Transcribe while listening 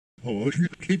Oh,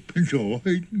 keep so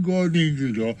I go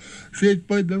into sit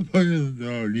by the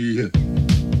fire.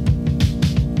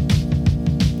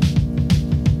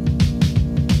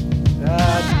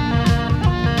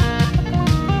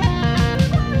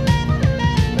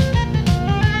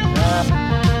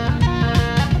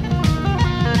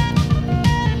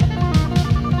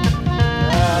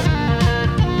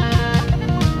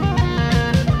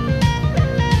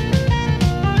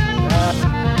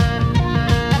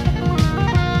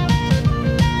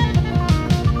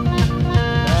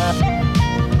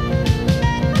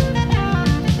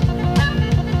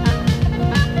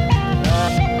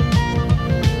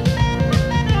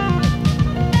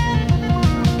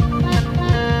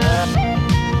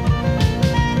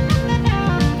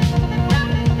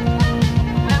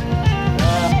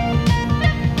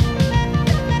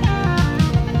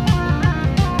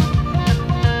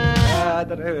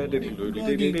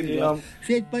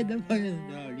 Sit by the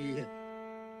fire.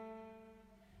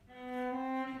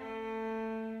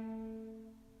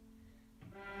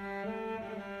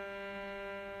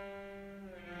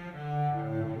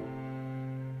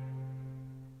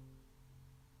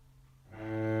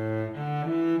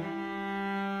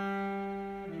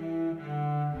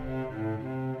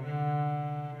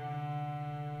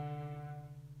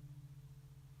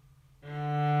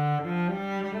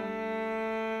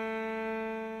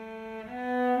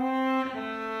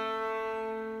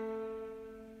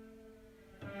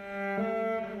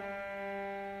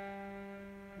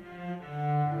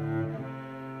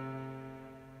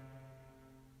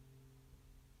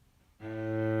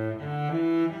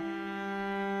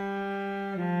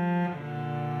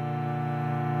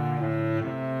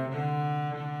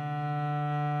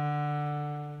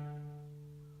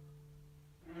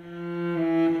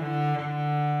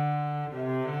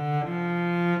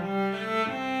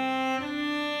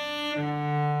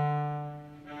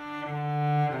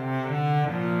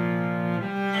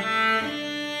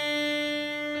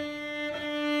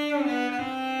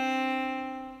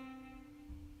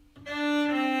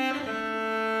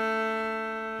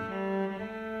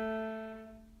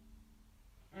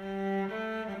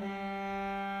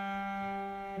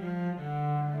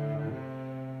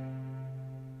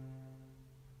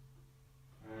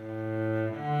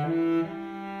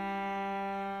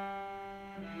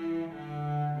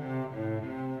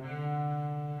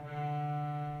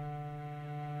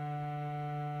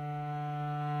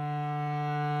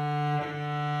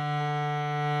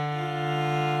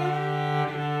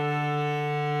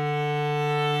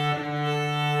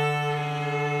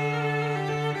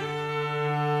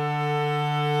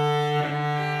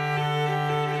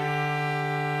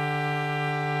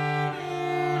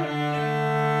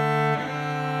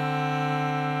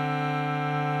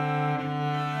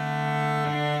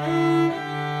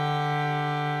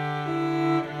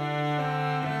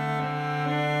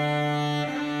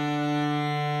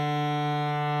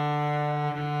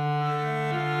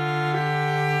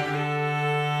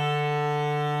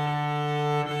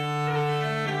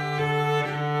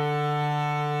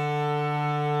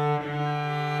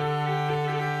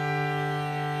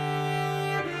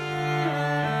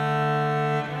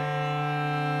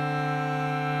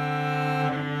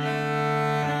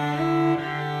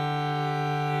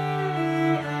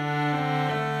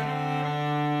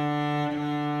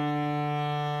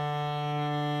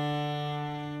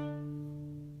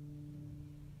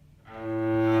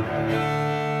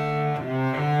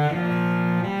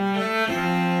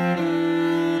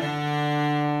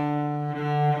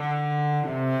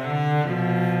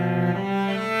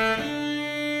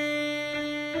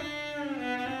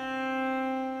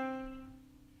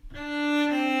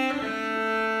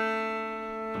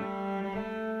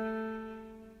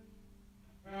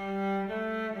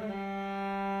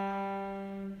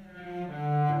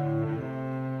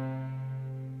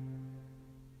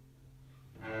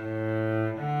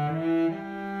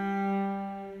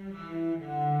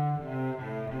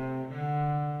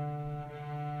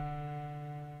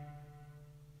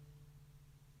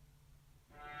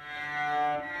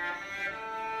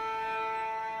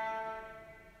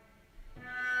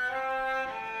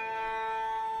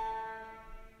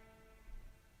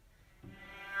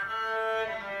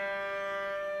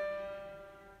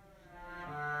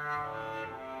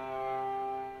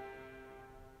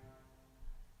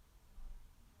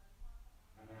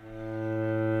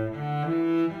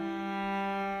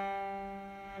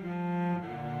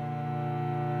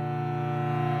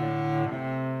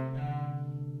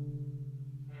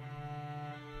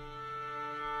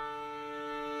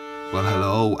 Well,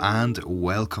 hello and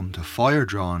welcome to Fire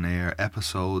Drawn Air,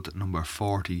 episode number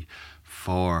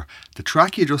 44. The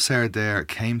track you just heard there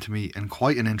came to me in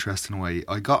quite an interesting way.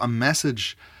 I got a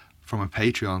message from a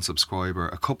Patreon subscriber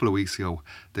a couple of weeks ago.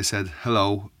 They said,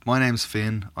 "Hello, my name's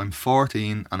Finn, I'm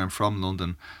 14 and I'm from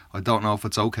London. I don't know if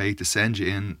it's okay to send you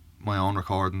in my own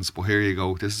recordings, but here you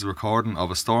go. This is a recording of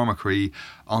a Storm McCree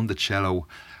on the cello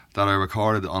that I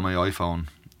recorded on my iPhone."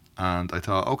 And I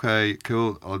thought, okay,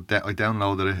 cool. I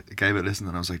downloaded it, gave it a listen,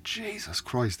 and I was like, Jesus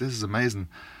Christ, this is amazing.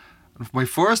 And my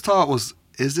first thought was,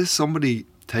 is this somebody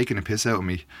taking a piss out of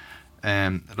me?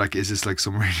 Like, is this like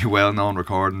some really well-known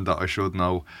recording that I should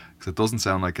know? Because it doesn't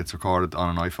sound like it's recorded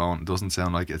on an iPhone. It doesn't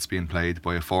sound like it's being played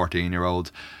by a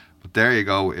 14-year-old. But there you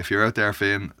go. If you're out there,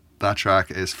 Finn, that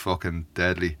track is fucking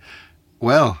deadly.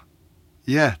 Well,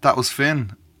 yeah, that was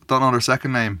Finn. Don't know their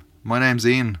second name. My name's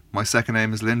Ian. My second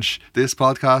name is Lynch. This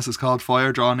podcast is called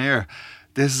Fire Draw Near.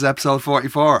 This is episode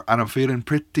 44, and I'm feeling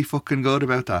pretty fucking good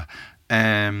about that.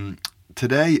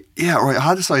 Today, I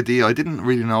had this idea. I didn't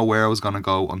really know where I was going to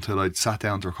go until I sat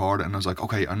down to record it, and I was like,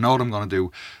 okay, I know what I'm going to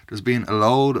do. There's been a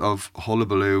load of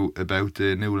hullabaloo about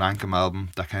the new Lankum album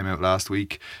that came out last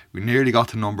week. We nearly got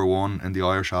to number 1 in the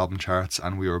Irish album charts,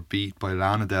 and we were beat by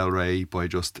Lana Del Rey by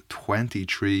just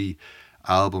 23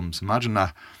 albums. Imagine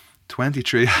that.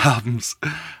 23 albums.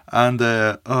 And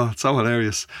it's so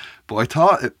hilarious. But I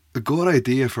thought a good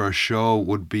idea for a show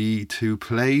would be to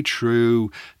play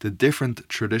through the different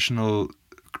traditional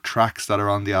tracks that are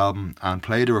on the album and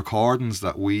play the recordings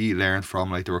that we learned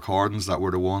from, like the recordings that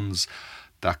were the ones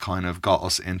that kind of got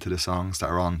us into the songs that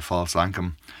are on False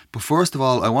Lankum. But first of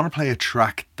all, I want to play a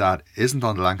track that isn't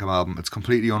on the Lankum album. It's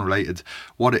completely unrelated.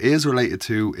 What it is related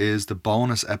to is the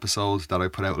bonus episode that I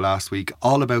put out last week,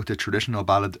 all about the traditional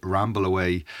ballad Ramble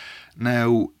Away.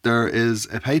 Now, there is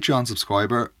a Patreon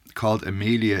subscriber called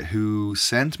Amelia who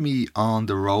sent me on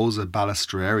the Rosa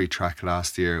Balistreri track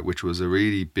last year, which was a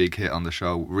really big hit on the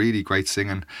show. Really great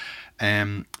singing.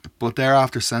 But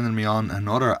thereafter sending me on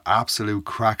another absolute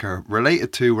cracker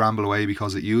related to Ramble Away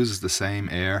because it uses the same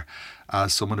air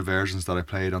as some of the versions that I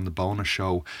played on the bonus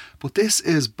show. But this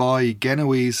is by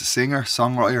Genoese singer,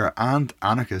 songwriter and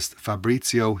anarchist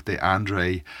Fabrizio De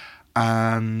André,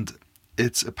 and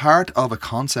it's a part of a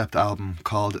concept album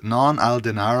called Non al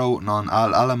denaro, non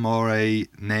all'amore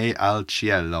né al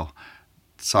cielo.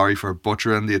 Sorry for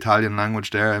butchering the Italian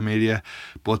language there, Amelia.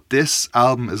 But this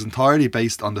album is entirely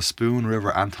based on the Spoon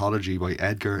River Anthology by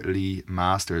Edgar Lee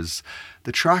Masters.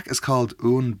 The track is called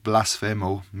Un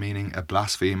Blasfemo, meaning a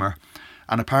blasphemer.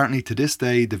 And apparently to this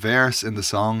day, the verse in the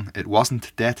song, "It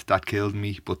wasn't death that killed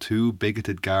me, but 2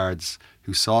 bigoted guards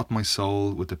who sought my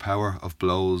soul with the power of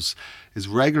blows," is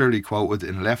regularly quoted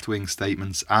in left-wing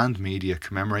statements and media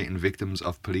commemorating victims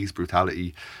of police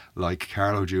brutality like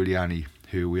Carlo Giuliani,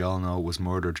 who we all know was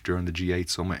murdered during the G8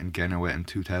 summit in Genoa in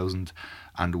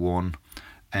 2001.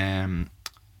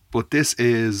 But this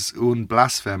is Un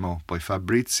Blasfemo by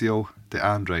Fabrizio De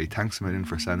André. Thanks a million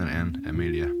for sending it in,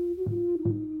 Amelia.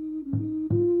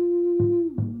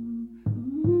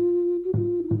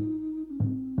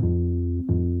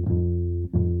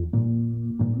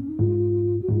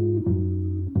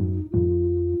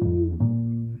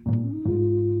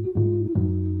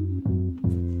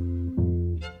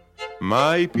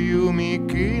 Mai più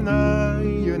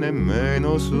micchinaie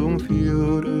nemmeno su un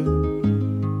fiore,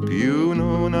 più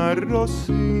non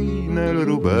arrossi nel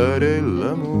rubare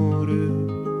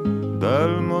l'amore,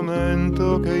 dal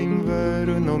momento che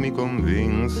inverno mi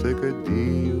convinse che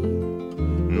Dio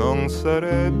non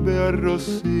sarebbe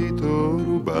arrossito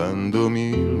rubandomi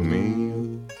il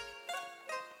mio.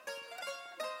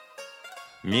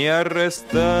 Mi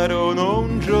arrestarono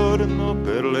un giorno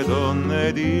per le donne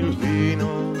ed il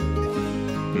vino.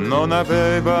 Non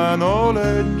avevano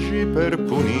leggi per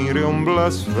punire un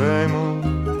blasfemo,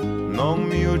 non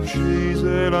mi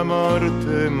uccise la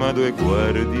morte, ma 2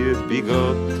 guardie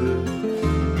bigotte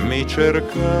mi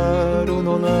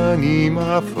cercarono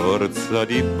l'anima a forza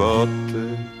di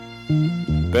botte,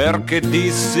 perché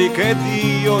dissi che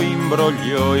Dio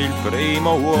imbrogliò il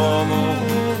primo uomo,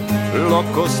 lo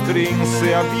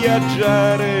costrinse a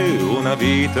viaggiare una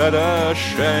vita da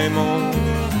scemo.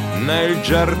 Nel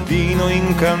giardino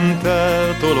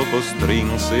incantato lo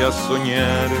costrinse a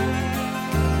sognare,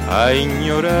 a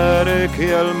ignorare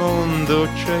che al mondo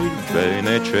c'è il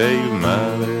bene, c'è il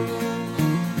male.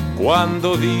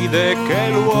 Quando vide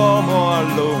che l'uomo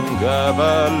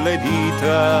allungava le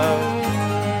dita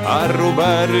a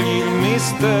rubargli il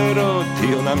mistero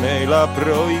di una mela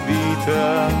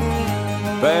proibita,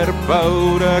 per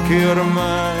paura che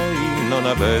ormai non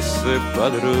avesse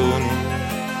padroni,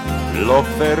 lo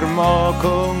fermò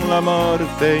con la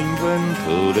morte e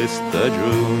inventò le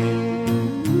stagioni.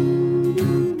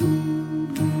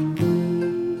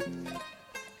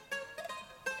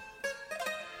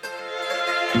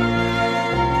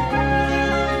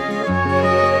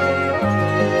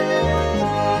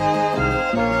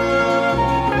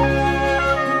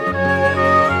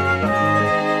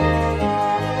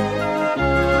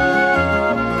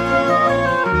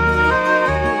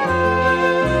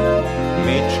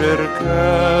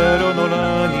 cercarono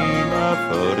l'anima a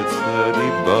forza di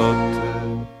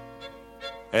botte.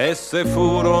 Esse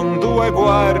furon due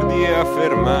guardie a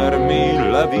fermarmi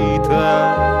la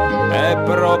vita, è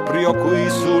proprio qui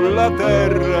sulla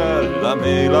terra la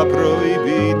mela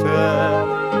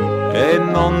proibita. E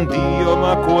non Dio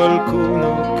ma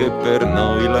qualcuno che per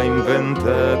noi l'ha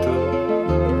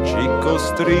inventato, ci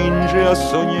costringe a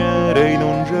sognare in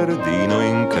un giardino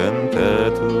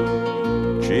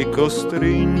incantato, ci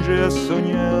costringe a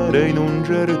sognare in un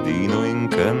giardino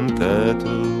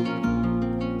incantato.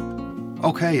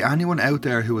 Okay, anyone out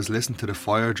there who has listened to the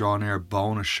Fire Draw Near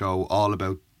bonus show all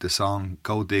about the song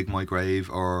Go Dig My Grave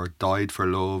or Died for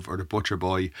Love or The Butcher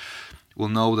Boy will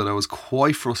know that I was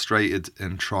quite frustrated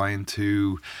in trying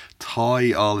to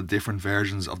tie all the different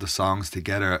versions of the songs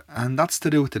together, and that's to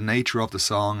do with the nature of the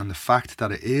song and the fact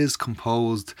that it is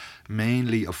composed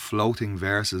mainly of floating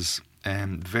verses,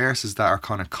 verses that are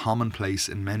kind of commonplace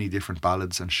in many different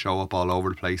ballads and show up all over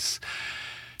the place.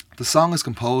 The song is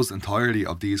composed entirely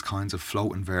of these kinds of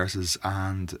floating verses,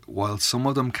 and while some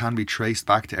of them can be traced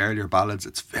back to earlier ballads,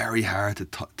 it's very hard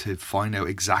to find out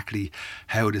exactly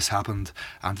how this happened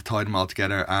and to tie them all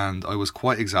together, and I was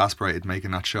quite exasperated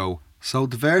making that show. So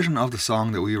the version of the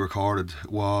song that we recorded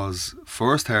was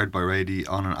first heard by Rady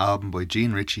on an album by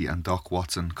Gene Ritchie and Doc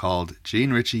Watson called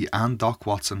Gene Ritchie and Doc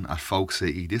Watson at Folk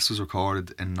City. This was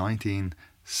recorded in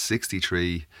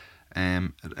 1963.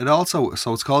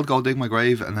 It's called Go Dig My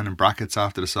Grave, and then in brackets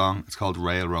after the song it's called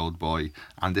Railroad Boy,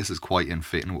 and this is quite in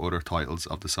fitting with other titles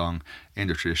of the song in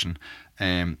the tradition.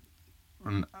 And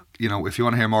you know, if you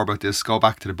want to hear more about this, go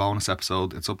back to the bonus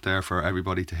episode. It's up there for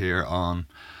everybody to hear on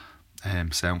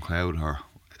SoundCloud or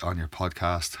on your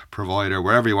podcast provider,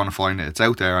 wherever you want to find it. It's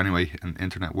out there anyway in the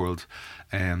internet world.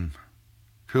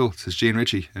 Cool. This is Gene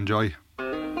Ritchie. Enjoy.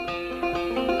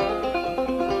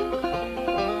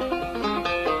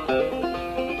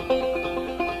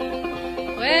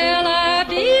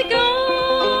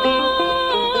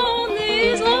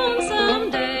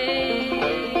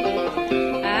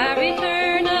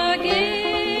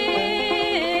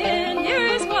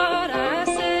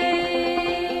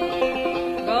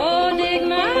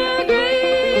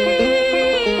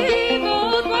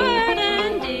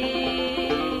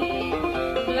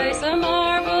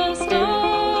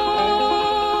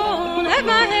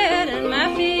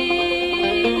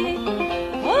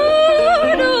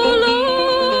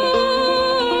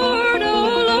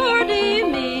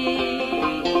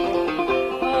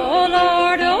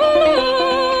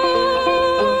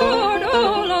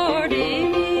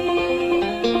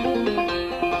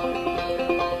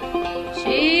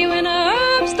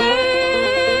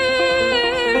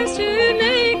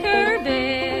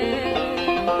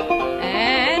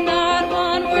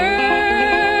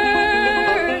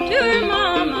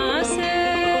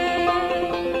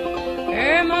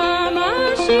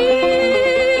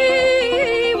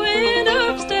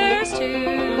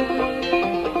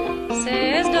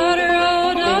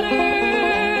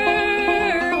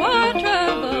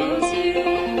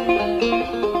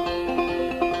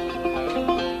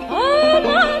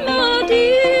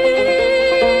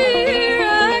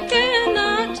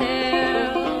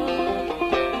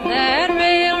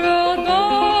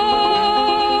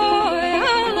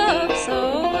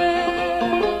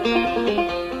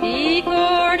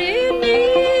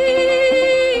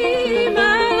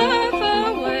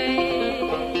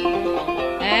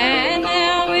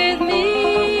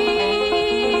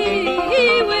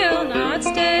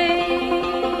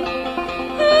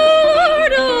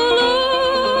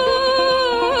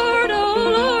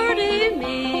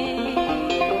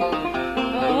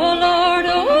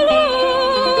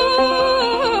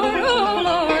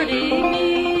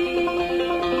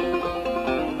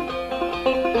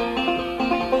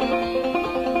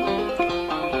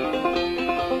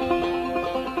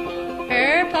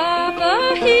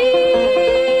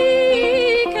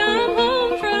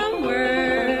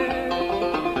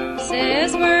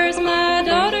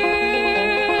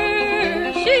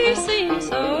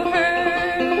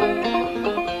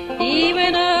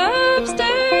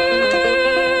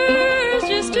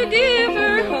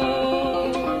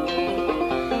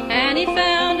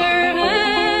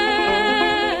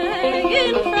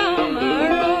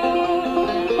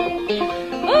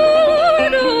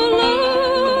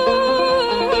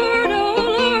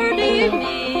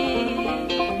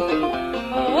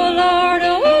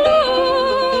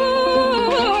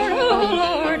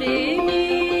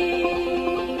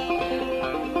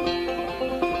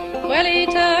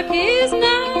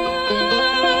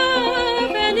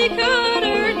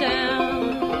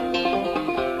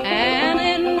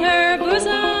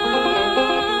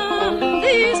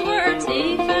 These words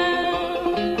he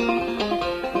found.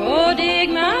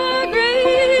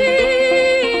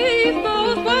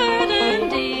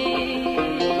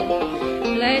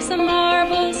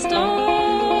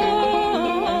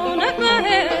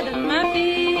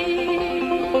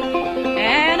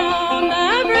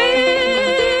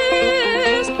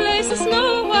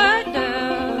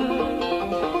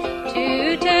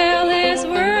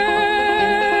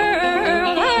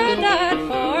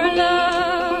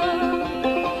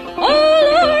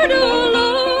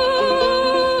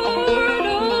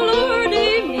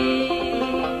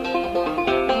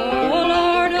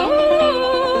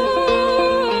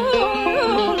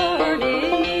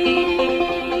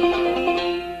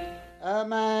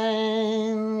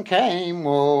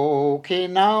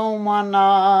 walking home one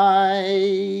night,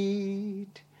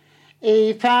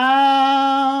 he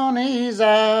found his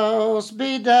house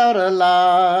without a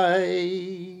light.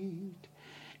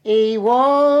 He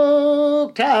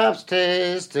walked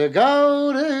upstairs to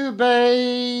go to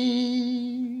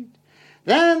bed.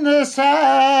 Then the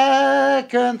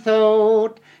second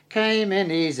thought came in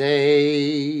his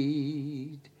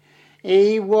head.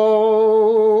 He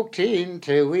walked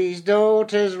into his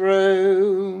daughter's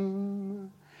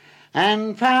room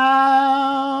and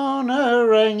found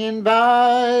her hanging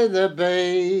by the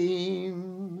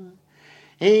beam.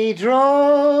 He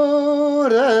drew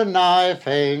the knife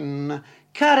and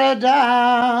cut her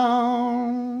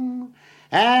down,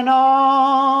 and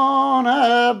on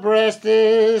her breast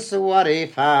is what he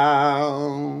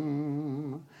found.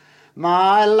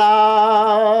 My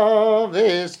love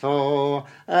is for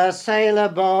a sailor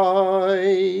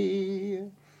boy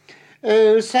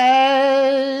who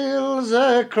sails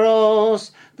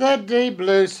across the deep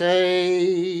blue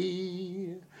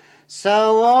sea.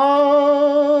 So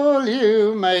all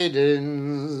you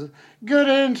maidens, good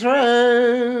and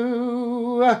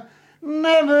true,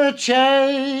 never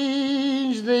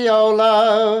change the old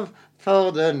love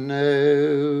for the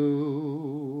new.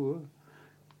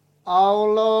 Oh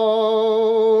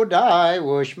Lord, I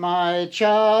wish my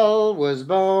child was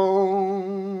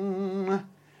born,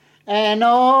 and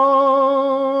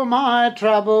all my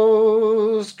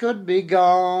troubles could be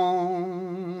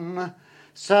gone.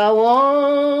 So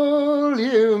all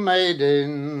you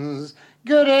maidens,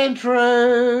 good and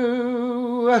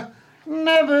true,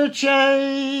 never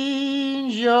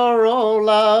change your old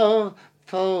love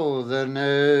for the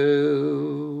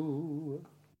new.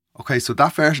 Okay, so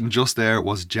that version just there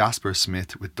was Jasper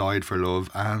Smith with Died for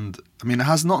Love, and I mean, it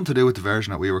has nothing to do with the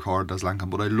version that we recorded as Lancan,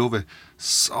 but I love it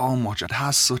so much. It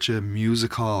has such a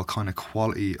musical kind of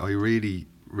quality. I really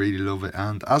love it.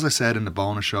 And as I said in the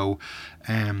bonus show,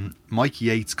 Mike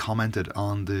Yates commented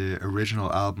on the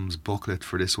original album's booklet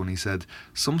for this one. He said,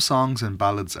 "Some songs and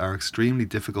ballads are extremely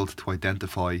difficult to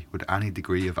identify with any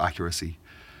degree of accuracy.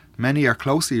 Many are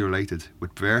closely related,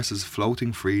 with verses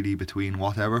floating freely between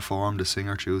whatever form the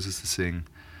singer chooses to sing.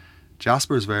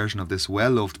 Jasper's version of this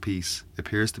well-loved piece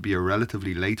appears to be a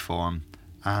relatively late form,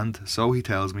 and, so he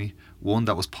tells me, one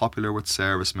that was popular with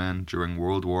servicemen during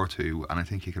World War II, and I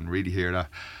think you can really hear that.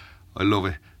 I love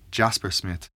it. Jasper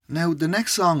Smith." Now, the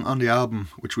next song on the album,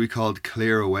 which we called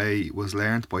Clear Away, was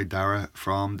learnt by Dara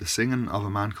from the singing of a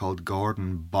man called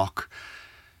Gordon Bok.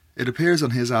 It appears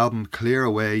on his album Clear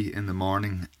Away in the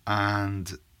Morning,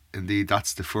 and indeed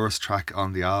that's the first track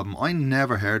on the album. I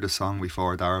never heard the song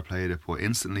before Dara played it, but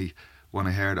instantly when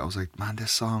I heard it I was like, man,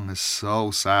 this song is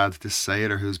so sad. This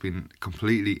sailor who's been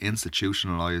completely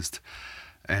institutionalised,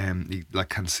 he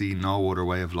can see no other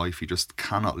way of life. He just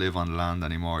cannot live on land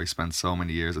anymore. He spent so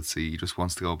many years at sea. He just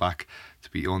wants to go back to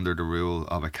be under the rule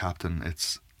of a captain.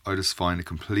 I just find it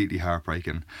completely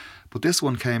heartbreaking. But this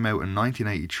one came out in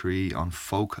 1983 on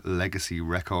Folk Legacy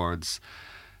Records.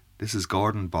 This is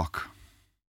Gordon Bok.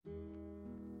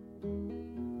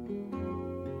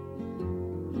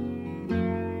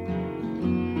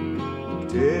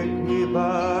 Take me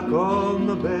back on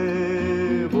the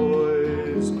bay,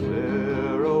 boys,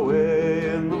 clear away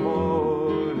in the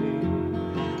morning.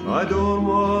 I don't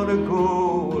want to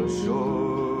go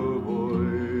ashore,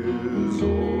 boys,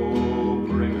 oh,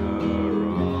 bring her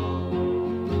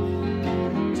on.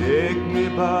 Take me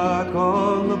back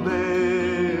on the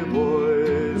bay,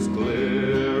 boys,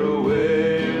 clear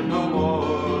away in the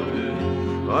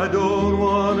morning. I don't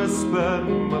want to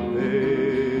spend my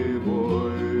pay,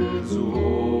 boys,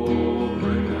 oh,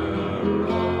 bring her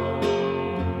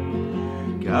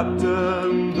on.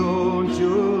 Captain, don't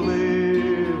you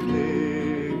leave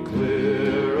me,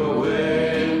 clear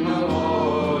away in the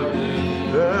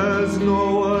morning. There's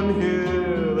no one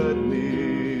here that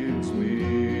needs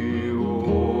me,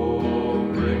 oh,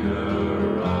 bring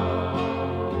her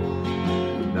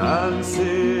on.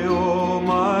 Nancy, oh,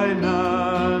 my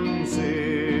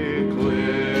Nancy,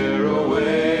 clear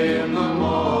away in the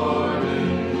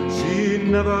morning. She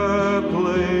never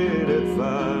played it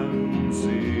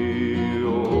fancy,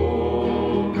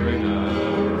 oh, bring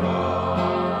her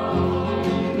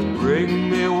on. Bring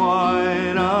me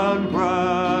wine and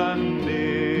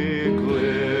brandy,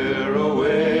 clear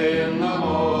away in the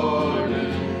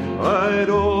morning. I'd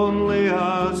only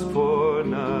ask for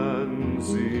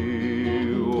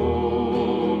Nancy,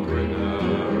 oh, bring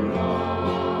her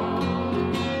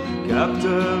on.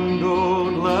 Captain,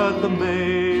 don't let the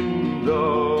main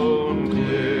down,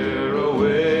 clear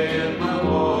away in the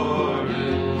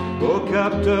morning. Oh,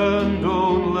 Captain,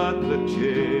 don't let the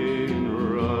chain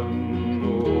run,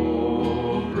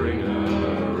 oh, bring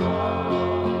her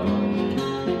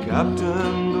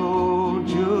Captain, don't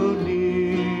you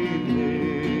need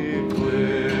me?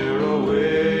 Clear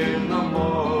away in the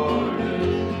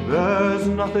morning. There's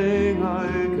nothing I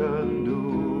can do.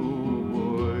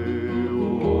 Boy,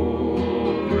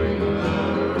 oh, bring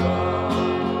her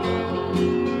round.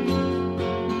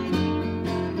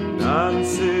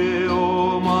 Nancy,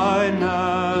 oh my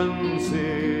Nancy,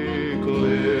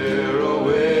 clear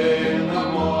away in the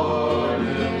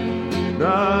morning.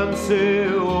 Nancy,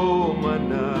 oh my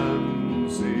Nancy,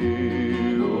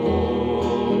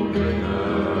 oh, bring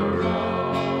her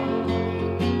round.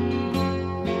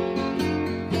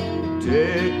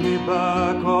 Take me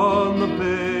back on the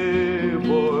bay,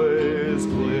 boys,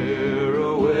 clear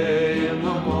away in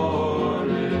the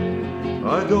morning.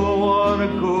 I don't want to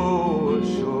go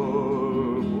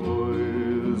ashore,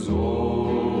 boys,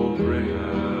 oh, bring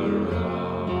her round.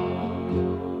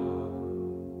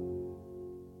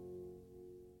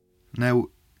 Now,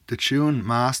 the tune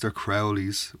Master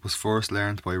Crowley's was first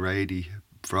learnt by Rady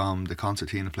from the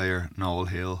concertina player Noel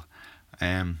Hill.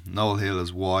 Noel Hill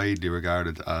is widely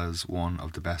regarded as one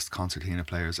of the best concertina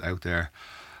players out there.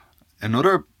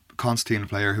 Another concertina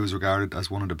player who's regarded as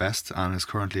one of the best and is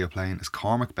currently playing is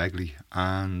Cormac Begley,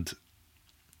 and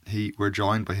we're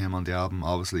joined by him on the album,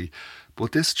 obviously.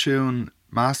 But this tune,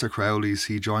 Master Crowley's,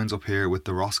 he joins up here with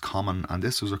the Roscommon, and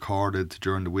this was recorded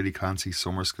during the Willie Clancy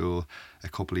Summer School a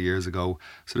couple of years ago.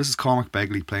 So this is Cormac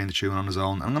Begley playing the tune on his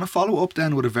own. I'm going to follow up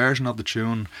then with a version of the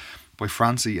tune by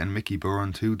Francie and Mickey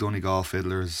Byrne, two Donegal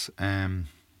fiddlers,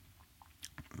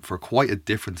 for quite a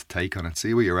different take on it.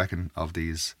 See what you reckon of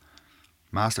these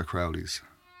Master Crowley's.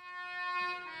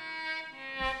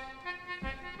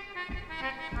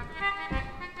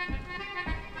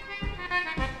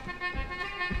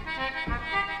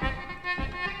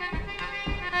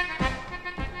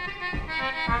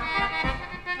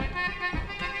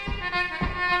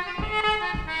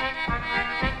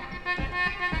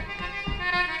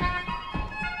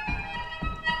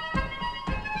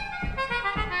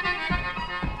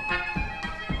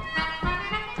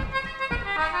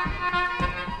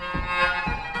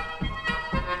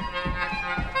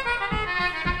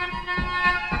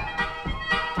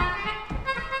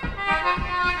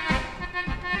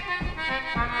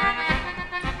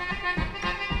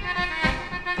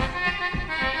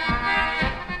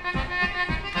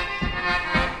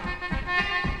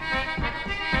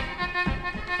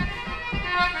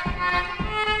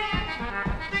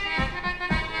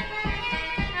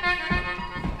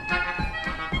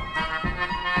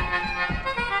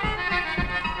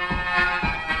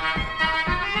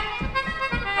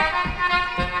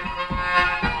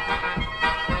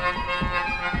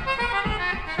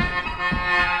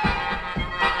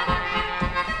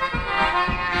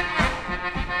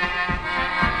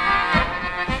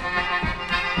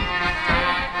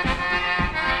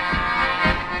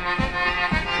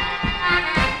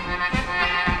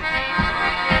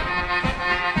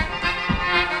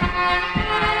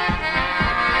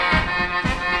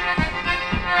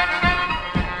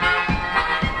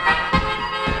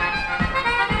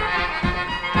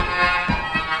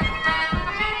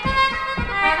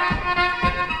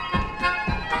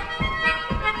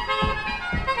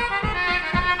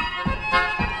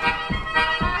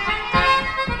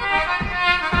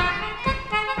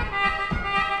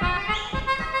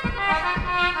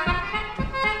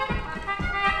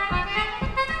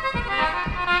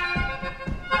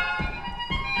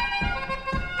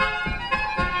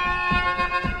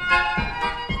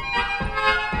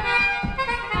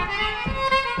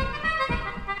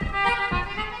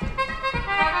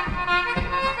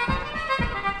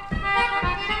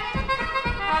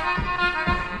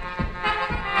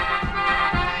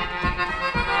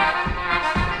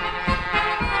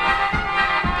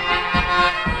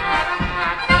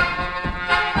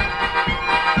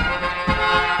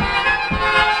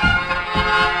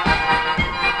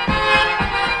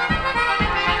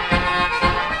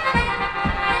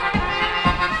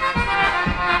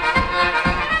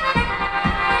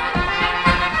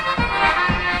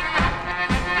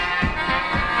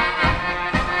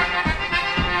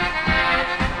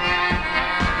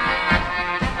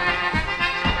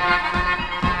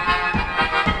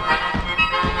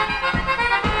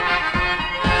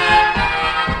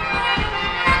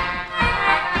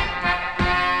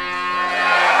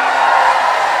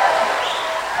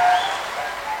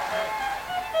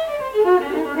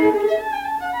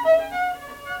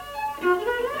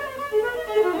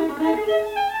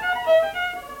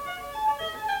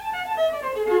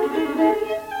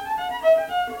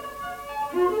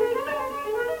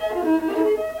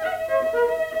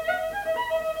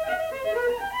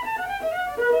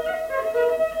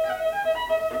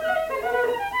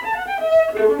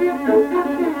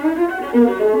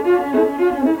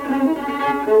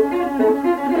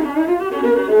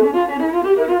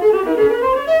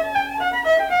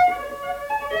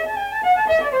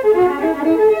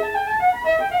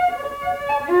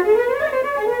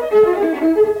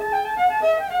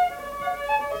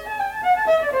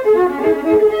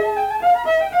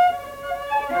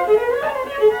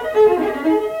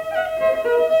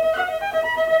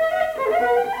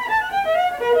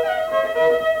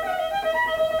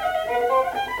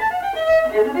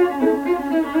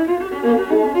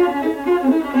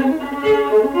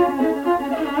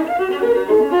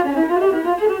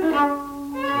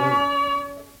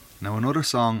 Another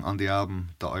song on the album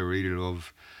that I really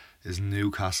love is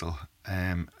Newcastle.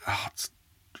 It's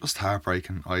just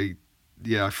heartbreaking. I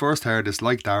first heard this,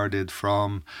 like Dara did,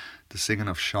 from the singing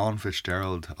of Sean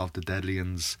Fitzgerald of the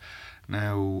Deadlians.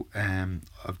 Now,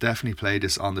 I've definitely played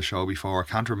this on the show before. I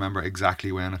can't remember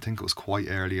exactly when. I think it was quite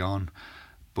early on.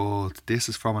 But this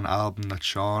is from an album that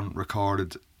Sean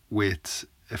recorded with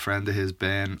a friend of his,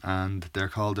 Ben, and they're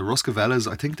called the Ruskavellas.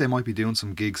 I think they might be doing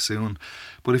some gigs soon.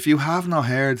 But if you have not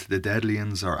heard the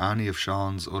Deadlians or any of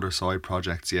Sean's other side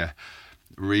projects yet,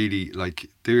 really,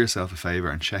 do yourself a favour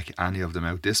and check any of them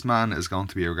out. This man is going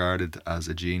to be regarded as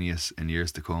a genius in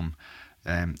years to come.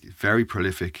 Very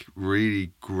prolific,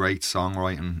 really great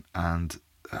songwriting, and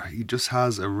he just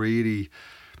has a really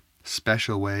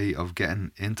special way of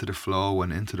getting into the flow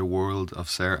and into the world of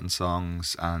certain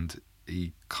songs, and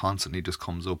he constantly just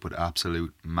comes up with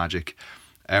absolute magic.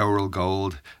 Aural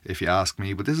gold, if you ask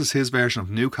me. But this is his version of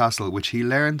Newcastle, which he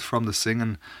learned from the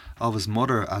singing of his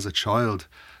mother as a child,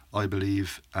 I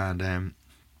believe. And I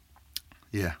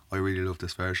really love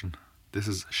this version. This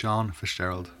is Sean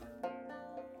Fitzgerald.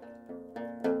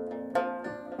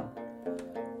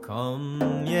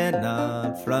 Come ye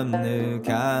not from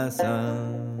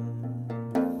Newcastle,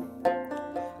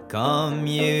 come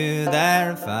you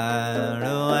there far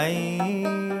away.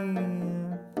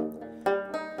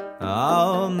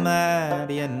 Oh,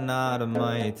 marry ye not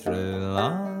my true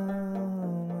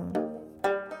love,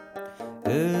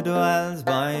 who dwells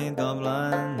by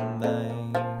Dublin Bay.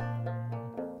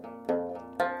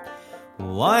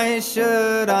 Why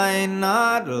should I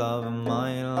not love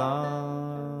my love?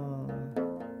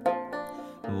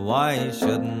 Why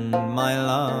shouldn't my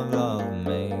love love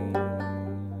me?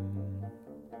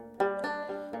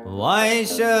 Why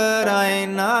should I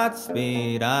not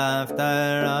speed after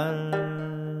her?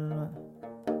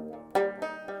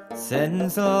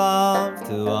 Since love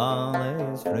to all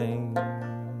is free.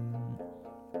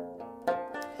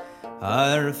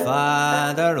 Her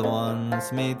father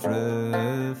wants me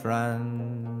true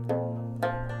friend,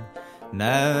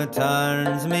 now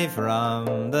turns me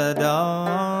from the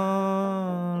door.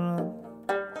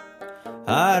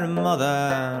 Her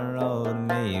mother owed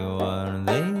me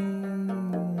worthy,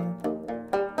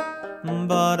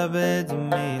 but bids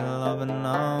me love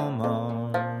no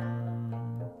more.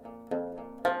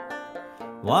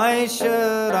 Why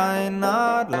should I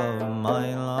not love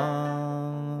my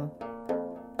love?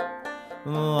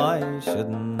 Why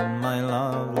shouldn't my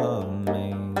love love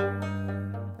me?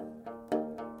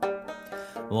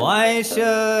 Why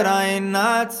should I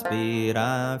not speed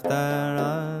after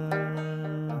her?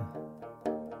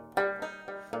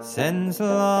 Since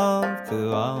love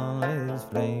to all is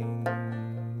free.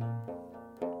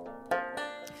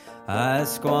 A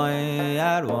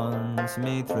squire wants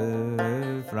me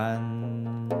true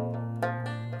friend,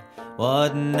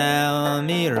 would now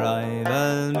me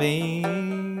rival be,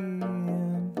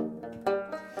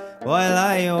 while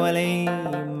I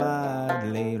will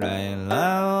madly rail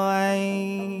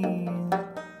away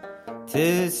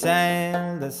to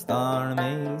sail the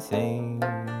stormy sea.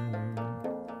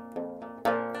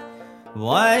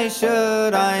 Why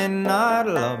should I not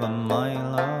love my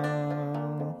love?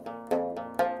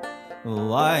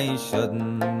 Why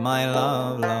shouldn't my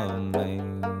love love me?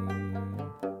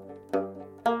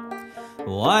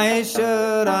 Why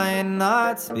should I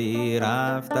not speed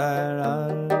after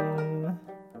her?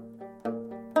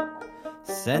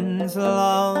 Since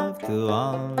love to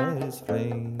all is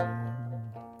free.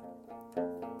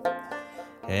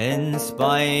 In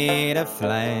spite of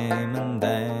flame and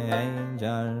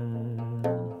danger,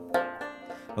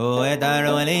 with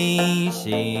her willy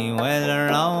she will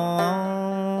roam.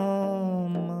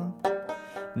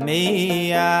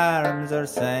 Me arms are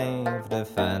safe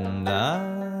defender,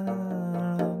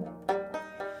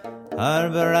 her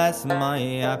breast my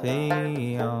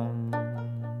happy home.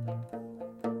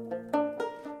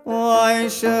 Why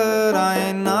should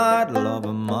I not love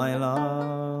my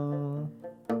love?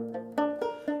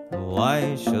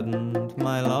 Why shouldn't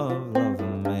my love love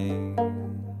me?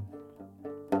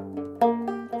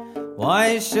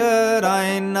 Why should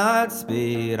I not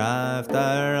speed after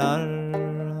her?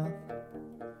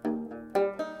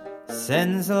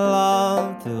 Since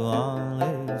love to all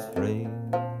is free.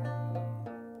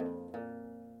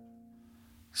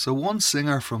 So one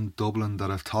singer from Dublin that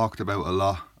I've talked about a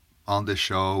lot on this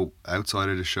show, outside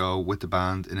of the show, with the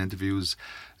band, in interviews,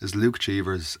 is Luke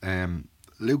Cheevers.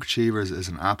 Luke Cheevers is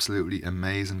an absolutely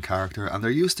amazing character, and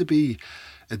there used to be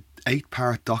an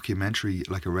 8-part documentary,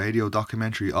 like a radio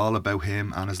documentary, all about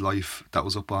him and his life that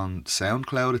was up on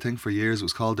SoundCloud, I think, for years. It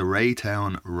was called The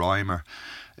Raytown Rhymer.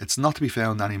 It's not to be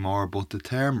found anymore, but the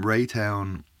term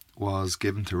Raytown was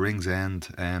given to Ringsend.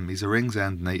 He's a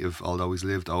Ringsend native, although he's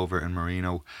lived over in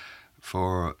Marino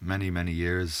for many, many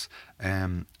years.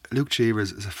 Luke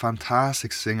Cheevers is a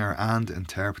fantastic singer and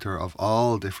interpreter of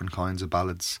all different kinds of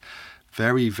ballads.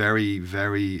 Very, very,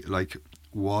 very, like,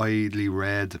 widely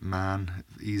read man.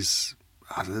 He's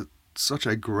such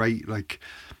a great, like,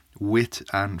 wit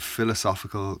and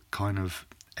philosophical kind of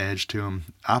edge to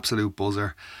him. Absolute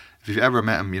buzzer. If you've ever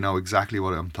met him, you know exactly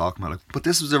what I'm talking about. But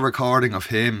this was a recording of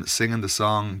him singing the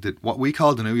song, what we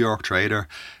call the New York Trader.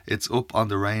 It's up on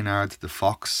the Reynard the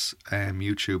Fox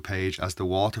YouTube page as the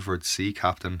Waterford Sea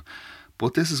Captain.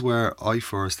 But this is where I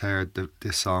first heard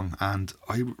this song, and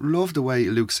I love the way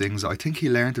Luke sings it. I think he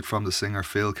learned it from the singer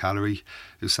Phil Callery,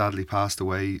 who sadly passed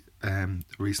away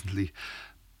recently.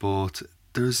 But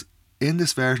in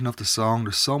this version of the song,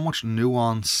 there's so much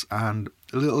nuance and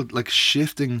a little like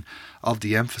shifting of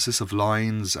the emphasis of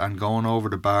lines and going over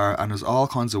the bar, and there's all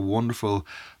kinds of wonderful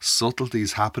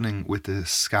subtleties happening with the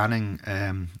scanning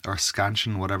or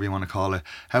scansion, whatever you want to call it,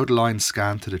 how the lines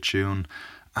scan to the tune.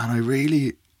 And I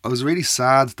was really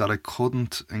sad that I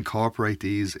couldn't incorporate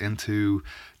these into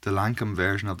the Lankum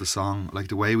version of the song. Like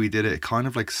the way we did it, it kind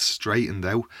of like straightened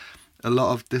out a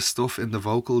lot of this stuff in the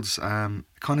vocals. Kind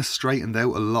of straightened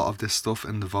out a lot of this stuff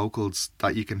in the vocals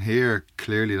that you can hear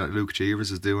clearly that Luke Cheevers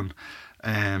is doing.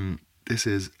 This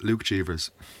is Luke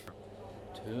Cheevers.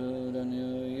 To the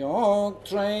New York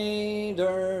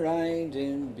trader I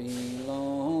did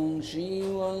belong. She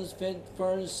was fit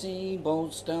for sea,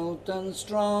 both stout and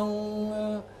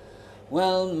strong.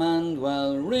 Well manned,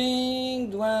 well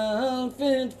rigged, well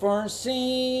fit for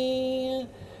sea.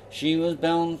 She was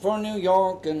bound for New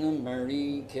York and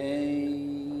America.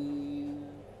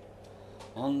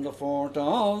 On the 4th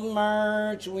of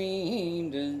March we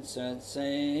did set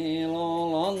sail,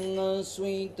 all on the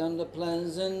sweet and the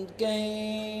pleasant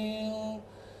gale.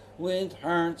 With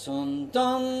hearts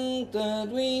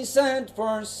undaunted we set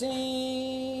for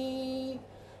sea,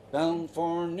 bound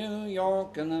for New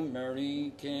York and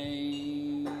America.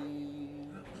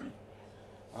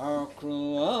 Our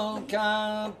cruel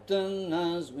captain,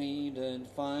 as we did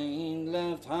find,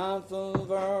 left half of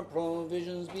our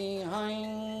provisions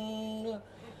behind.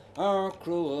 Our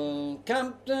cruel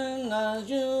captain, as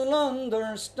you'll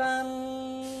understand,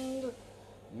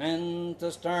 meant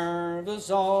to starve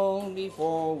us all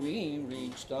before we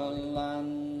reached the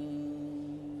land.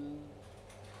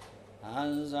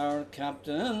 As our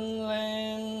captain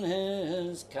lay in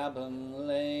his cabin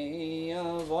lay, a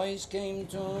voice came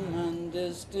to him and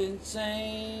this did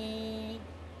say,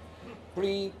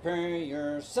 prepare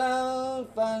yourself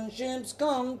and ship's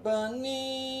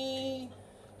company,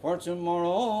 for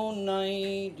tomorrow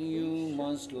night you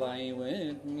must lie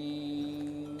with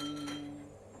me.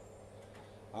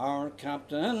 Our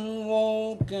captain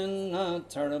woke in a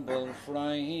terrible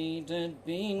fright. It'd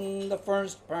been the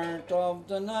first part of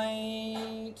the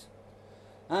night,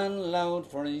 and loud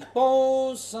for his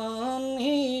boatswain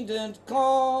he did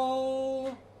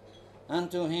call,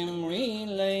 and to him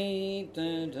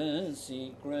related his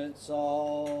secrets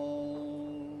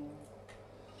all.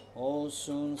 Oh,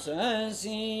 soon says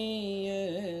he,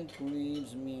 it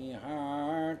grieves me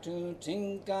heart to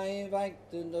think I've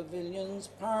acted a villain's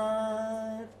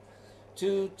part,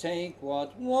 to take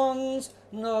what once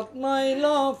not my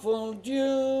lawful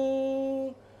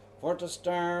due, for to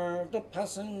starve the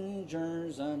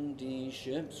passengers and the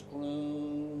ship's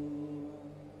crew.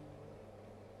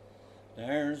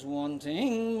 There's one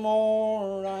thing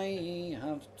more I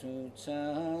have to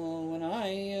tell. When I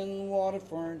in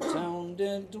Waterford town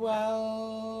did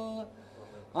dwell,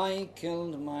 I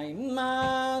killed my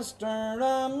master,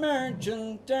 a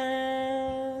merchant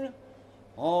there,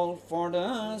 all for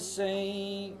the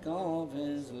sake of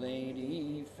his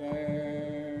lady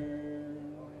fair.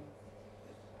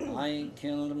 I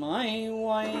killed my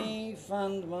wife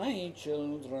and my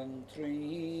children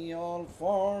 3, all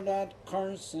for that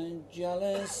cursed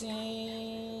jealousy.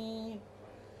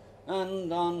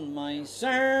 And on my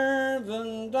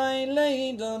servant I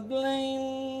laid the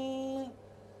blame,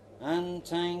 and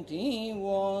thanked he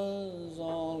was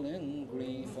all in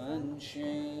grief and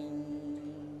shame.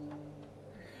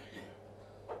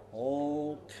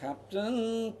 Oh,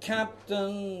 Captain,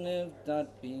 Captain, if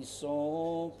that be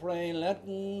so, pray let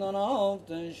none of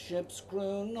the ship's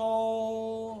crew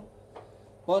know,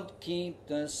 but keep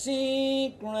the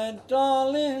secret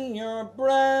all in your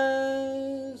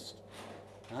breast,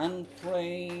 and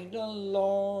pray the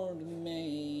Lord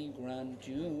may grant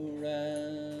you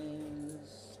rest.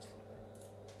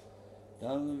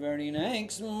 The very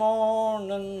next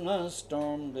morning a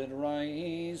storm did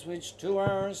rise, which to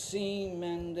our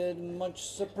seamen did much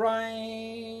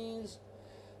surprise,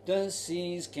 The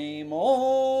seas came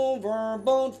over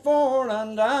both fore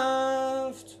and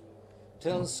aft,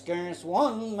 till scarce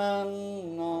one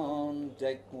man on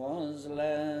deck was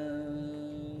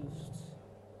left.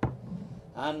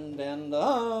 And then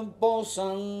the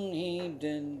boatswain he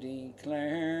did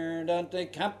declare that the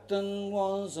captain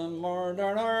was a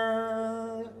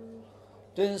murderer.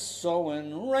 This so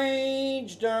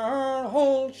enraged our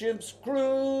whole ship's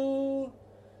crew,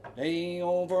 they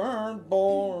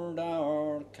overboard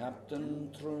our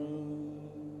captain threw.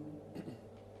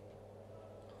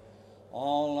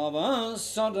 All of a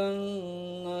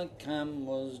sudden a calm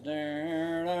was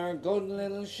there, our good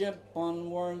little ship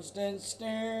onwards did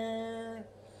steer.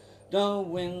 The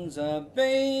winds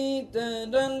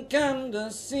abated and calmed the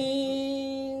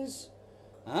seas,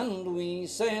 and we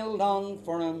sailed on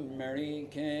for a merry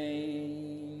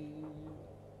cay.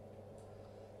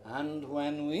 And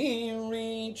when we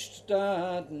reached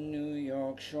that New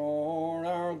York shore,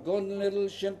 our good little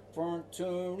ship for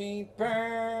to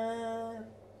repair,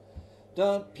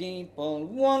 the people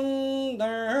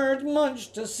wondered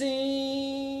much to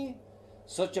see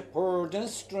such a poor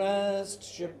distressed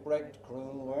shipwrecked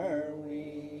crew were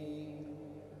we.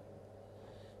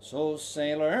 So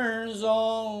sailors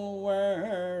all,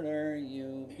 where'er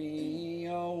you be,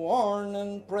 a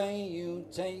warning pray you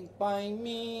take by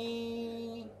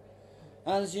me.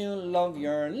 As you love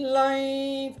your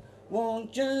life,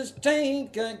 won't just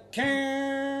take a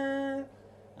care,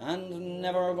 and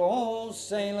never go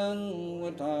sailing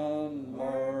with a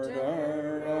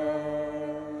murderer.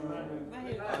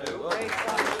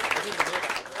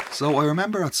 So I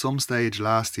remember at some stage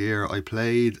last year I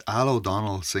played Al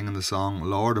O'Donnell singing the song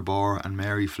Lord Abor and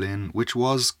Mary Flynn, which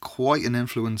was quite an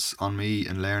influence on me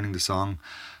in learning the song.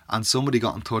 And somebody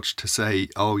got in touch to say,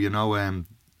 oh, you know,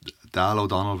 the Al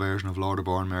O'Donnell version of Lord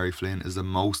Abor and Mary Flynn is the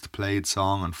most played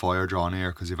song on Fire Draw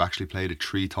Near, because you've actually played it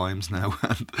 3 times now.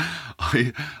 And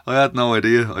I had no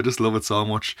idea. I just love it so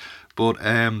much. But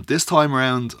this time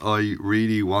around I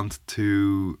really want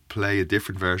to play a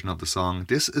different version of the song.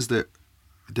 This is the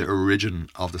origin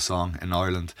of the song in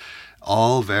Ireland.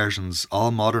 All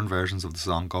modern versions of the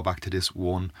song go back to this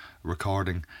one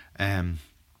recording.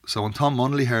 So when Tom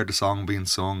Munnelly heard the song being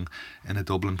sung in a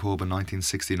Dublin pub in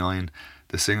 1969,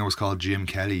 the singer was called Jim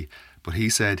Kelly, but he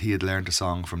said he had learned the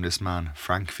song from this man,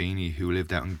 Frank Feeney, who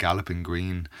lived out in Galloping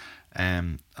Green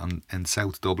in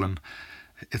South Dublin.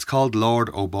 It's called Lord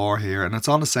O'Bor here, and it's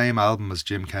on the same album as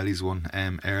Jim Kelly's one,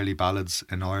 Early Ballads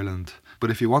in Ireland. But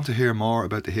if you want to hear more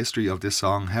about the history of this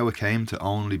song, how it came to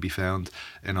only be found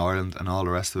in Ireland and all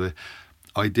the rest of it,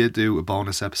 I did do a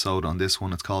bonus episode on this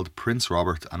one. It's called Prince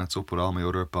Robert, and it's up with all my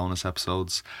other bonus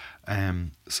episodes.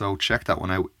 So check that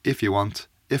one out if you want.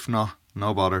 If not,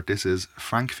 no bother. This is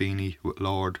Frank Feeney with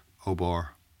Lord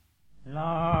O'Bor.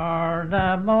 Lord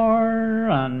O'Bor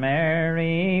and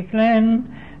Mary Flynn,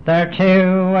 their 2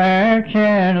 were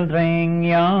children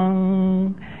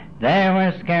young. They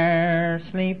were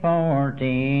scarcely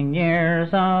 14 years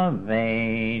of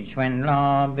age when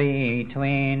law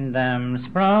between them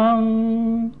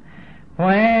sprung.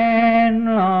 When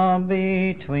law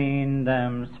between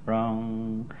them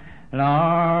sprung,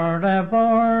 Lord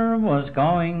O'Bor was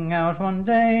going out one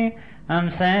day,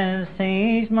 and says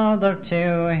his mother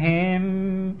to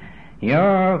him,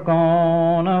 "You're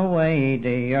going away,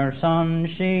 dear son,"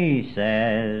 she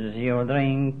says, "you'll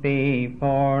drink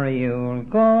before you'll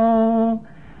go.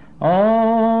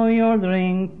 Oh, you'll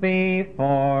drink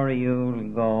before you'll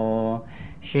go."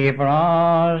 She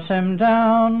brought him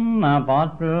down a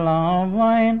bottle of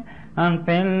wine, and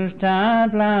filled a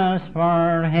glass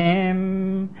for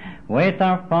him. With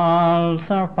her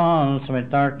false,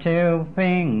 with her 2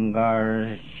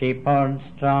 fingers, she put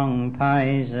strong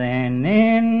poison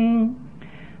in.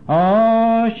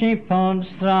 Oh, she put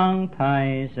strong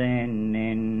poison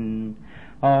in.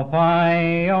 Oh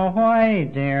why,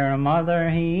 dear mother,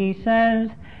 he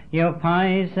says, you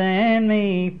poison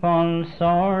me full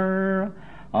sore.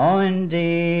 Oh,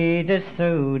 indeed it's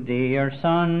true, dear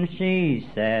son, she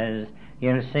says,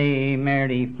 you'll see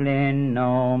Mary Flynn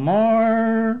no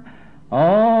more.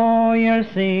 Oh, you'll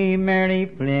see Mary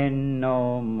Flynn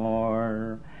no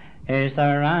more. Is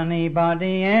there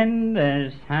anybody in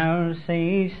this house,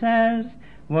 he says,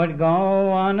 would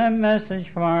go on a message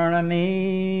for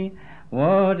me,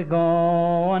 would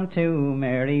go unto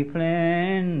Mary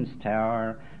Flynn's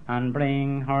tower and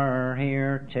bring her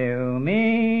here to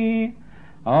me?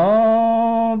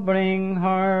 Oh, bring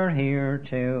her here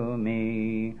to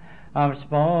me. I've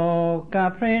spoke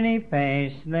a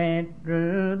pretty-faced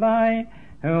little boy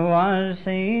who was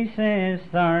his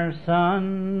sister's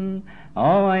son.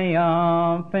 Oh, I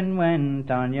often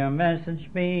went on your message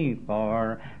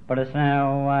before, but it's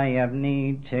now I have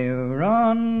need to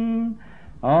run.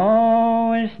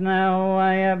 Oh, it's now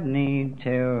I have need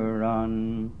to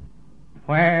run.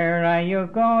 Where are you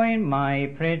going,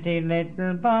 my pretty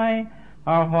little boy?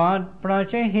 Or what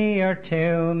brought you here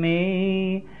to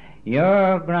me?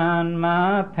 Your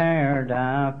grandma pared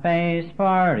a face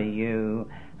for you,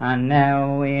 and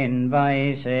now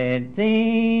invited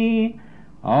thee.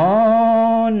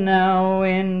 Oh, now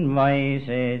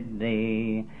invited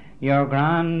thee. Your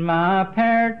grandma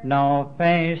pared no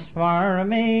face for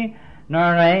me,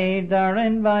 nor either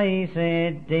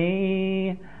invited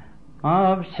thee.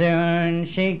 Of soon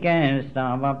she guessed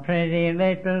of a pretty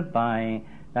little boy,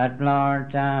 that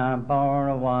Lord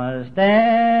Tabor was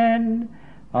dead.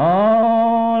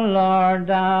 Oh, Lord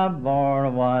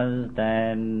Tabor was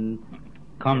dead.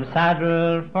 Come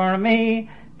saddle for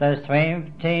me the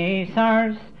Swifty's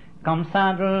horse, come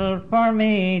saddle for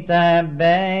me the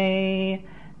bay.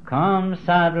 Come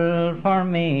saddle for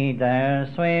me the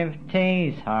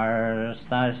Swifty's horse,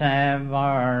 that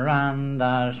ever ran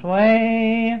that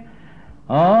way.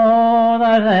 Oh,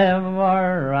 that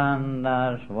ever ran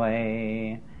that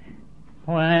way.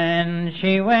 When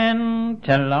she went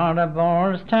to Lord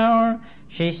Tabor's tower,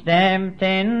 she stepped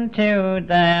into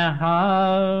the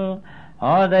hall.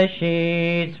 Oh, the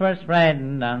sheets were spread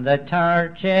and the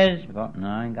torches... Oh, no,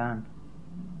 I'm gone.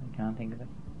 I can't think of it.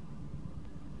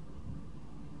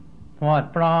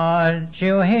 What brought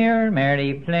you here,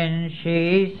 Mary Flynn,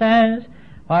 she says?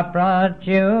 What brought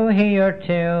you here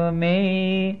to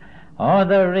me? Oh,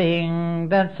 the ring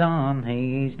that's on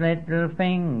his little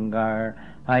finger,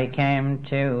 I came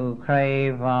to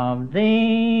crave of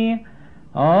thee.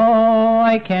 Oh,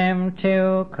 I came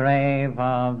to crave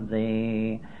of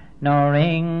thee. No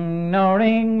ring,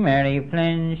 Mary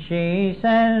Flynn, she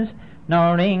says,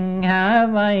 no ring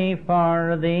have I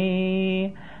for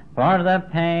thee. For the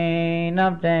pain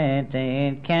of death,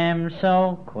 it came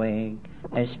so quick,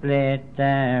 it split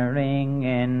the ring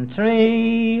in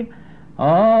three.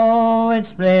 Oh, it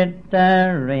split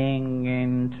the ring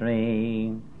in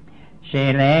three.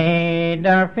 She laid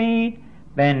her feet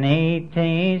beneath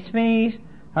his feet,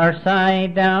 her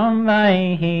side down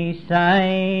by his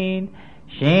side.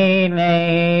 She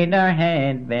laid her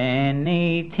head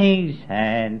beneath his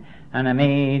head, and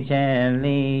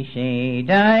immediately she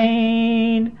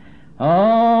died.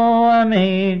 Oh,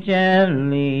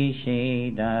 immediately she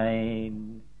died.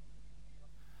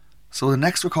 So the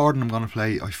next recording I'm going to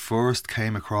play, I first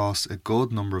came across a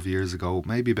good number of years ago,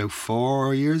 maybe about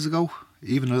 4 years ago,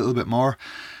 even a little bit more.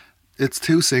 It's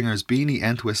two singers, Beanie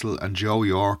Entwistle and Joe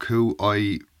York, who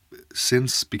I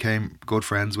since became good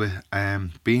friends with.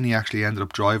 Beanie actually ended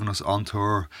up driving us on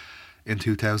tour in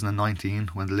 2019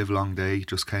 when The Livelong Day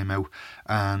just came out,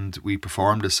 and we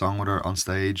performed this song with her on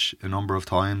stage a number of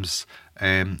times.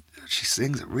 She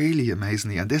sings it really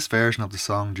amazingly, and this version of the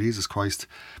song, Jesus Christ,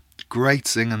 great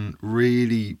singing,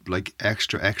 really like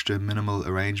extra minimal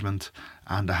arrangement,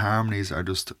 and the harmonies are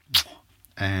just...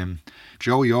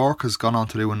 Joe York has gone on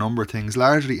to do a number of things,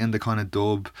 largely in the kind of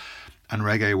dub and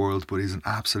reggae world, but he's an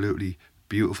absolutely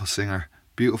beautiful singer,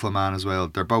 beautiful man as well.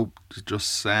 They're both just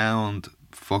sound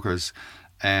fuckers.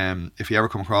 If you ever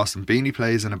come across them, Beanie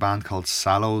plays in a band called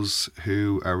Sallows,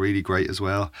 who are really great as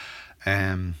well.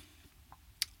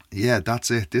 Yeah,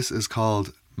 that's it. This is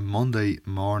called Monday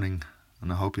Morning,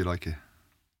 and I hope you like it.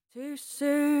 Too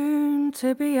soon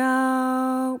to be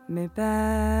out my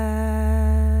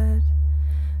bed,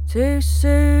 too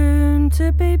soon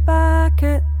to be back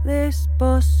at this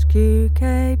buskew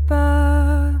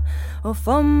caper, or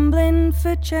fumbling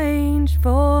for change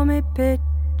for me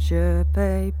picture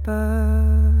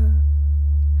paper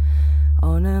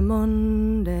on a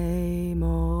Monday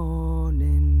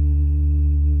morning.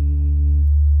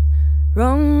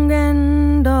 Wrong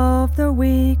end of the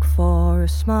week for a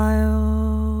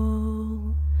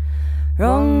smile,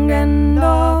 wrong end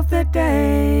of the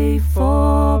day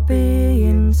for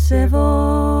being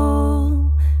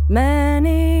civil.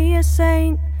 Many a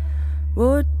saint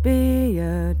would be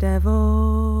a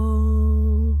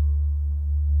devil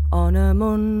on a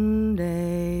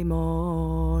Monday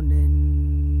morning.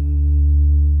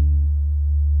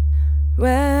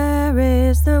 Where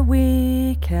is the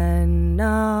weekend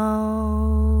now?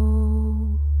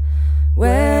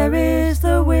 Where is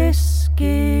the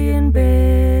whiskey and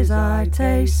beers I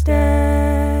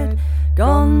tasted?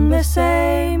 Gone the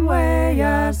same way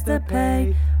as the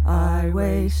pay I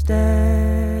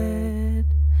wasted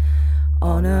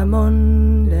on a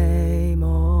Monday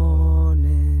morning.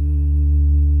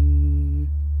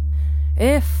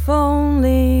 If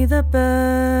only the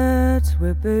birds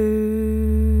were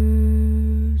booze,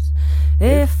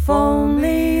 If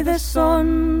only the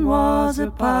sun was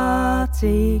a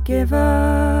party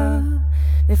giver,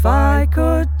 if I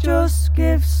could just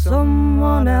give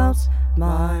someone else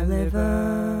my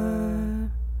liver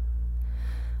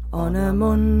on a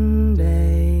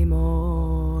Monday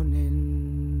morning.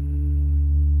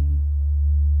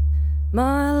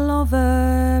 My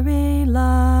lover, he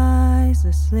lies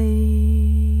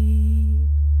asleep.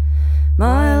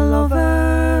 My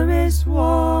lover is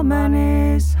warm and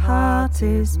his heart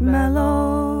is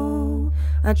mellow.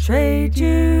 I'd trade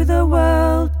you the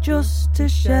world just to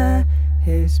share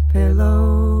his pillow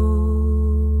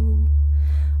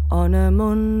on a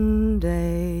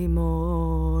Monday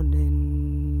morning.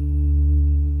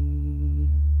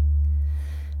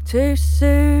 Too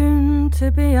soon to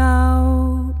be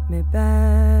out my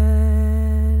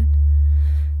bed,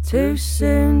 too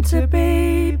soon to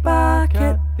be back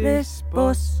at this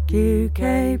buskew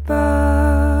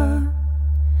caper,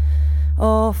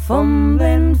 or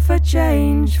fumbling for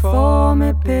change for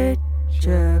my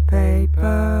picture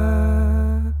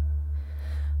paper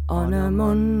on a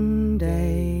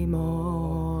Monday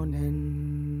morning.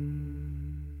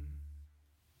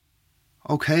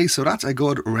 Okay, so that's a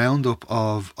good roundup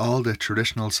of all the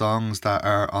traditional songs that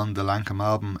are on the Lankum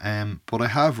album, but I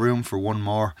have room for one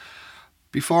more.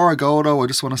 Before I go though, I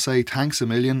just want to say thanks a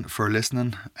million for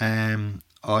listening.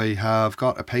 I have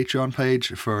got a Patreon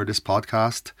page for this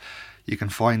podcast. You can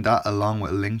find that along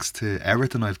with links to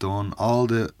everything I've done, all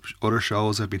the other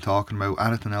shows I've been talking about,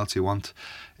 anything else you want.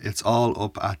 It's all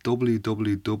up at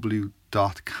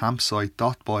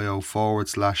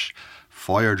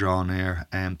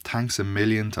www.campsite.bio/FireDrawNear. Thanks a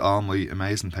million to all my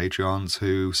amazing Patreons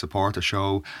who support the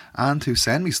show and who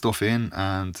send me stuff in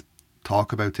and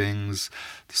talk about things,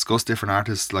 discuss different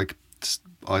artists. Like,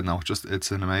 I don't know, just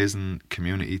it's an amazing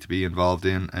community to be involved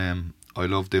in. I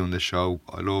love doing this show.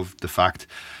 I love the fact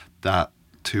that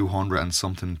 200 and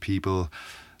something people,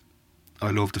 I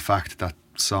love the fact that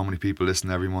so many people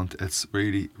listen every month. It's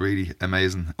really, really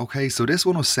amazing. Okay, so this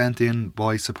one was sent in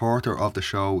by supporter of the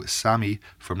show, Sammy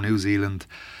from New Zealand.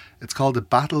 It's called The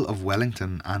Battle of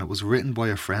Wellington, and it was written by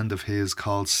a friend of his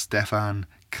called Stefan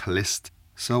Klist.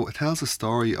 So it tells a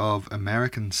story of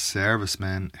American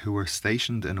servicemen who were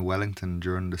stationed in Wellington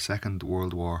during the Second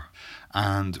World War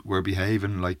and were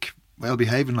behaving like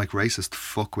racist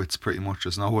fuckwits, pretty much.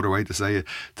 There's no other way to say it,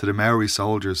 to the Maori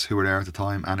soldiers who were there at the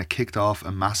time, and it kicked off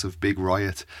a massive big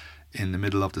riot in the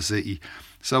middle of the city.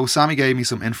 So Sammy gave me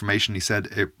some information. He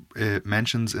said it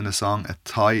mentions in the song a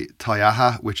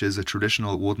taiaha, which is a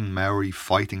traditional wooden Maori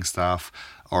fighting staff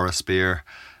or a spear.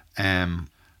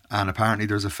 And apparently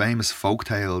there's a famous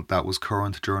folktale that was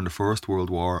current during the First World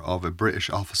War of a British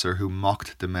officer who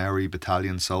mocked the Maori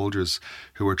battalion soldiers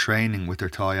who were training with their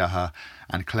taiaha,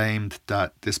 and claimed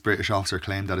that this British officer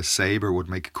claimed that a sabre would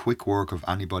make quick work of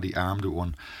anybody armed with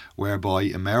one, whereby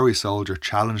a Maori soldier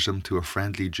challenged him to a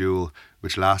friendly duel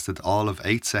which lasted all of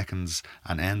 8 seconds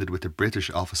and ended with the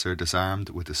British officer disarmed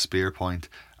with a spear point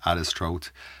at his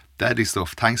throat. Deadly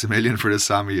stuff. Thanks a million for this,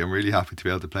 Sammy. I'm really happy to be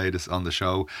able to play this on the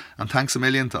show. And thanks a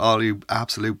million to all you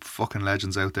absolute fucking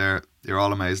legends out there. You're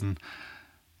all amazing.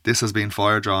 This has been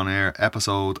Fire Drawn Air,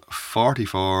 episode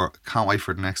 44. Can't wait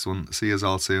for the next one. See you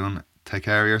all soon. Take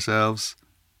care of yourselves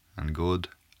and good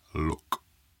luck.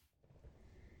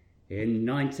 In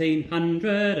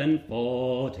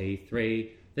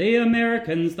 1943, the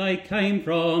Americans, they came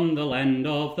from the land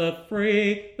of the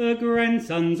free, the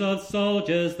grandsons of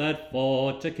soldiers that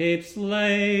fought to keep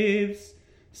slaves,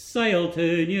 sailed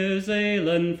to New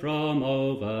Zealand from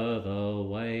over the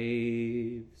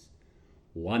waves.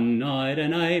 One night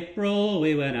in April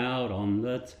we went out on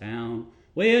the town.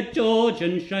 We had George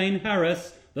and Shane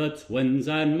Harris, the twins,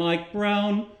 and Mike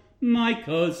Brown. Mike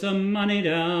owed some money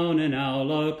down in our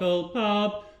local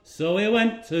pub, so we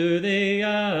went to the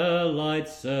Allied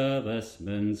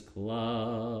Servicemen's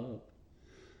Club.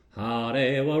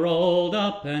 Hardy were rolled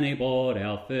up and he bought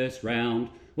our first round,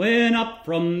 when up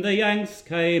from the Yanks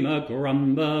came a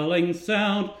grumbling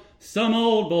sound. Some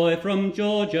old boy from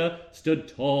Georgia stood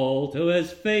tall to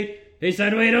his feet. He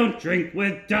said, "We don't drink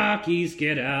with darkies,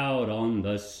 get out on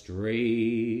the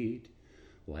street."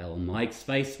 Well, Mike's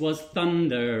face was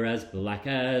thunder, as black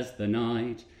as the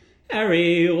night.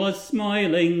 Harry was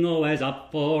smiling, always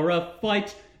up for a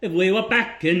fight. If we were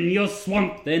back in your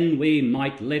swamp, then we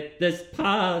might let this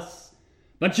pass.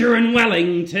 But you're in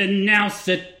Wellington, now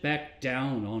sit back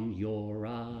down on your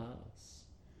ass.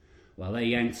 Well, the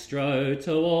Yanks strode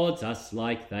towards us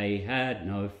like they had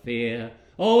no fear.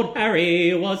 Old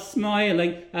Harry was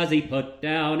smiling as he put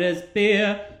down his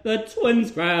beer. The twins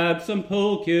grabbed some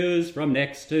pool cues from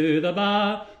next to the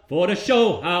bar. for to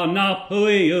show how now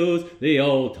we use the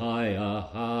old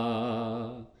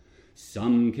tie-a-ha.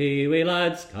 Some Kiwi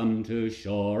lads come to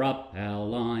shore up our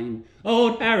line.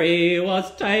 Old Harry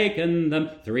was taking them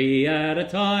 3 at a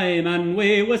time, and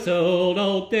we whistled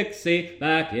old Dixie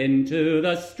back into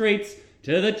the streets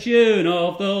to the tune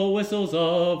of the whistles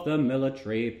of the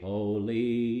military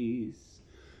police.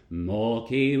 More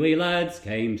Kiwi lads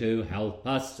came to help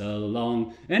us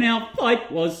along, and our fight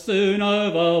was soon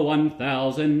over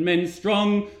 1,000 men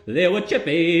strong. There were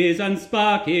chippies and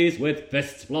sparkies with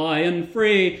fists flying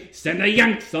free, send the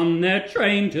Yanks on their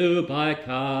train to buy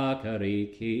Kakariki.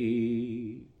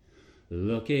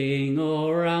 Looking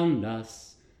around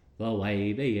us, the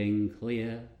way being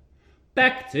clear,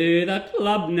 back to the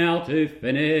club now to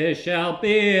finish our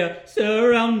beer,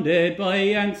 surrounded by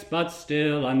Yanks but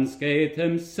still unscathed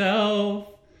himself.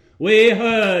 We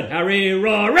heard Harry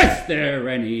roar, "Is there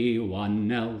anyone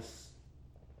else?"